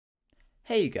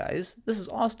Hey guys, this is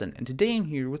Austin, and today I'm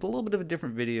here with a little bit of a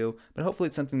different video, but hopefully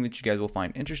it's something that you guys will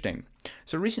find interesting.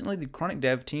 So recently, the Chronic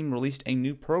Dev team released a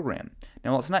new program.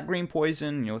 Now, while it's not green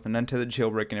poison, with an untethered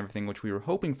jailbreak and everything, which we were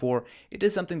hoping for, it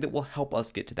is something that will help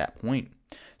us get to that point.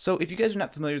 So if you guys are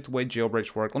not familiar with the way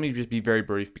jailbreaks work, let me just be very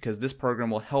brief, because this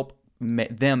program will help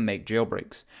them make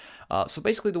jailbreaks. So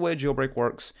basically, the way a jailbreak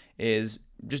works is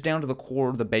just down to the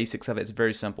core, the basics of it. It's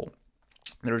very simple.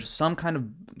 There's some kind of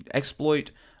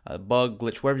exploit, bug,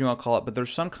 glitch, whatever you want to call it, but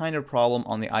there's some kind of problem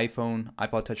on the iPhone,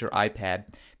 iPod Touch, or iPad.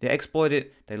 They exploit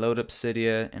it, they load up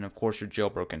Cydia, and of course you're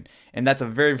jailbroken. And that's a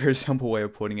very, very simple way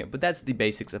of putting it, but that's the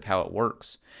basics of how it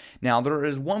works. Now, there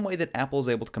is one way that Apple is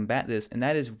able to combat this, and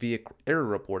that is via error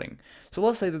reporting. So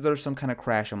let's say that there's some kind of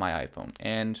crash on my iPhone,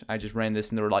 and I just ran this,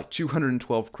 and there were like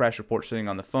 212 crash reports sitting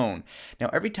on the phone. Now,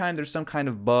 every time there's some kind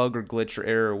of bug or glitch or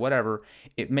error or whatever,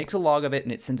 it makes a log of it,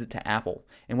 and it sends it to Apple.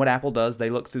 And what Apple does, they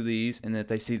look through these, and if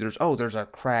they see there's a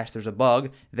crash, there's a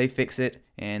bug, they fix it,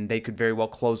 and they could very well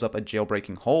close up a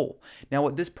jailbreaking hole. Now,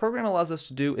 what this program allows us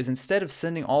to do is, instead of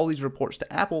sending all these reports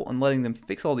to Apple and letting them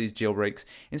fix all these jailbreaks,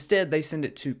 instead they send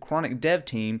it to Chronic Dev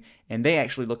team, and they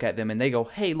actually look at them and they go,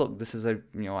 hey, look, this is a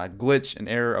glitch, an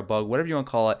error, a bug, whatever you want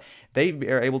to call it. They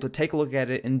are able to take a look at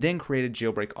it and then create a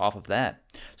jailbreak off of that.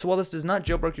 So while this does not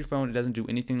jailbreak your phone, it doesn't do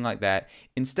anything like that.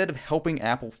 Instead of helping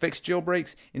Apple fix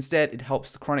jailbreaks, instead it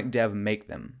helps the Chronic Dev make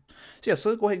them. So yeah, so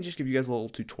let's go ahead and just give you guys a little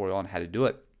tutorial on how to do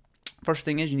it. First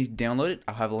thing is, you need to download it.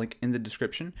 I'll have a link in the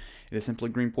description. It is simply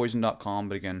greenpoison.com,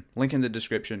 but again, link in the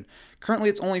description. Currently,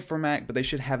 it's only for Mac, but they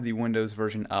should have the Windows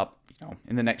version up,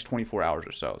 in the next 24 hours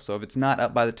or so. So if it's not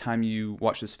up by the time you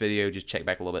watch this video, just check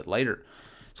back a little bit later.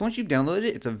 So once you've downloaded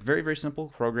it, it's a very, very simple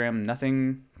program,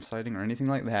 nothing exciting or anything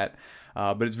like that,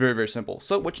 but it's very, very simple.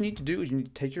 So what you need to do is you need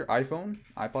to take your iPhone,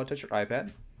 iPod Touch, or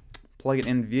iPad, plug it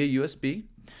in via USB.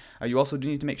 You also do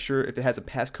need to make sure if it has a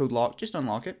passcode lock, just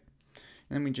unlock it.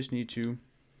 And then we just need to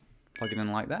plug it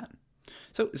in like that.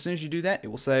 So as soon as you do that, it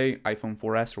will say iPhone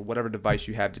 4S or whatever device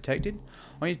you have detected.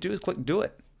 All you need to do is click do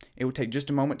it. It will take just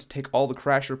a moment to take all the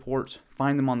crash reports,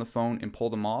 find them on the phone, and pull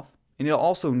them off. And it'll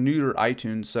also neuter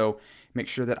iTunes, so make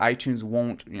sure that iTunes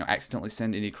won't accidentally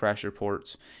send any crash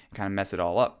reports and kind of mess it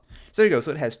all up. So there you go.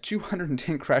 So it has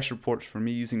 210 crash reports for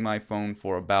me using my phone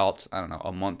for about,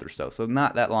 a month or so. So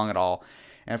not that long at all.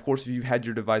 And of course, if you've had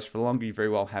your device for longer, you very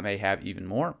well may have even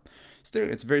more. So there,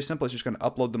 it's very simple. It's just going to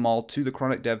upload them all to the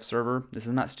Chronic Dev server. This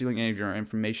is not stealing any of your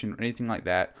information or anything like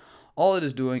that. All it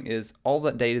is doing is all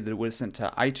that data that it would have sent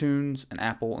to iTunes and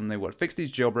Apple, and they would have fixed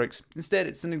these jailbreaks. Instead,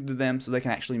 it's sending to them so they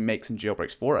can actually make some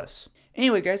jailbreaks for us.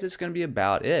 Anyway, guys, that's going to be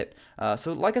about it.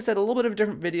 So like I said, a little bit of a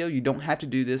different video. You don't have to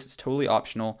do this. It's totally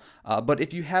optional. But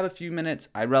if you have a few minutes,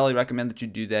 I really recommend that you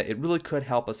do that. It really could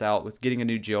help us out with getting a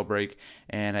new jailbreak.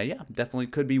 And yeah, definitely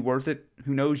could be worth it.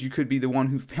 Who knows? You could be the one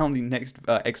who found the next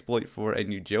exploit for a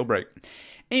new jailbreak.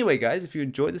 Anyway, guys, if you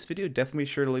enjoyed this video, definitely be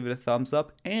sure to leave it a thumbs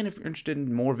up. And if you're interested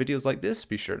in more videos like this,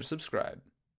 be sure to subscribe.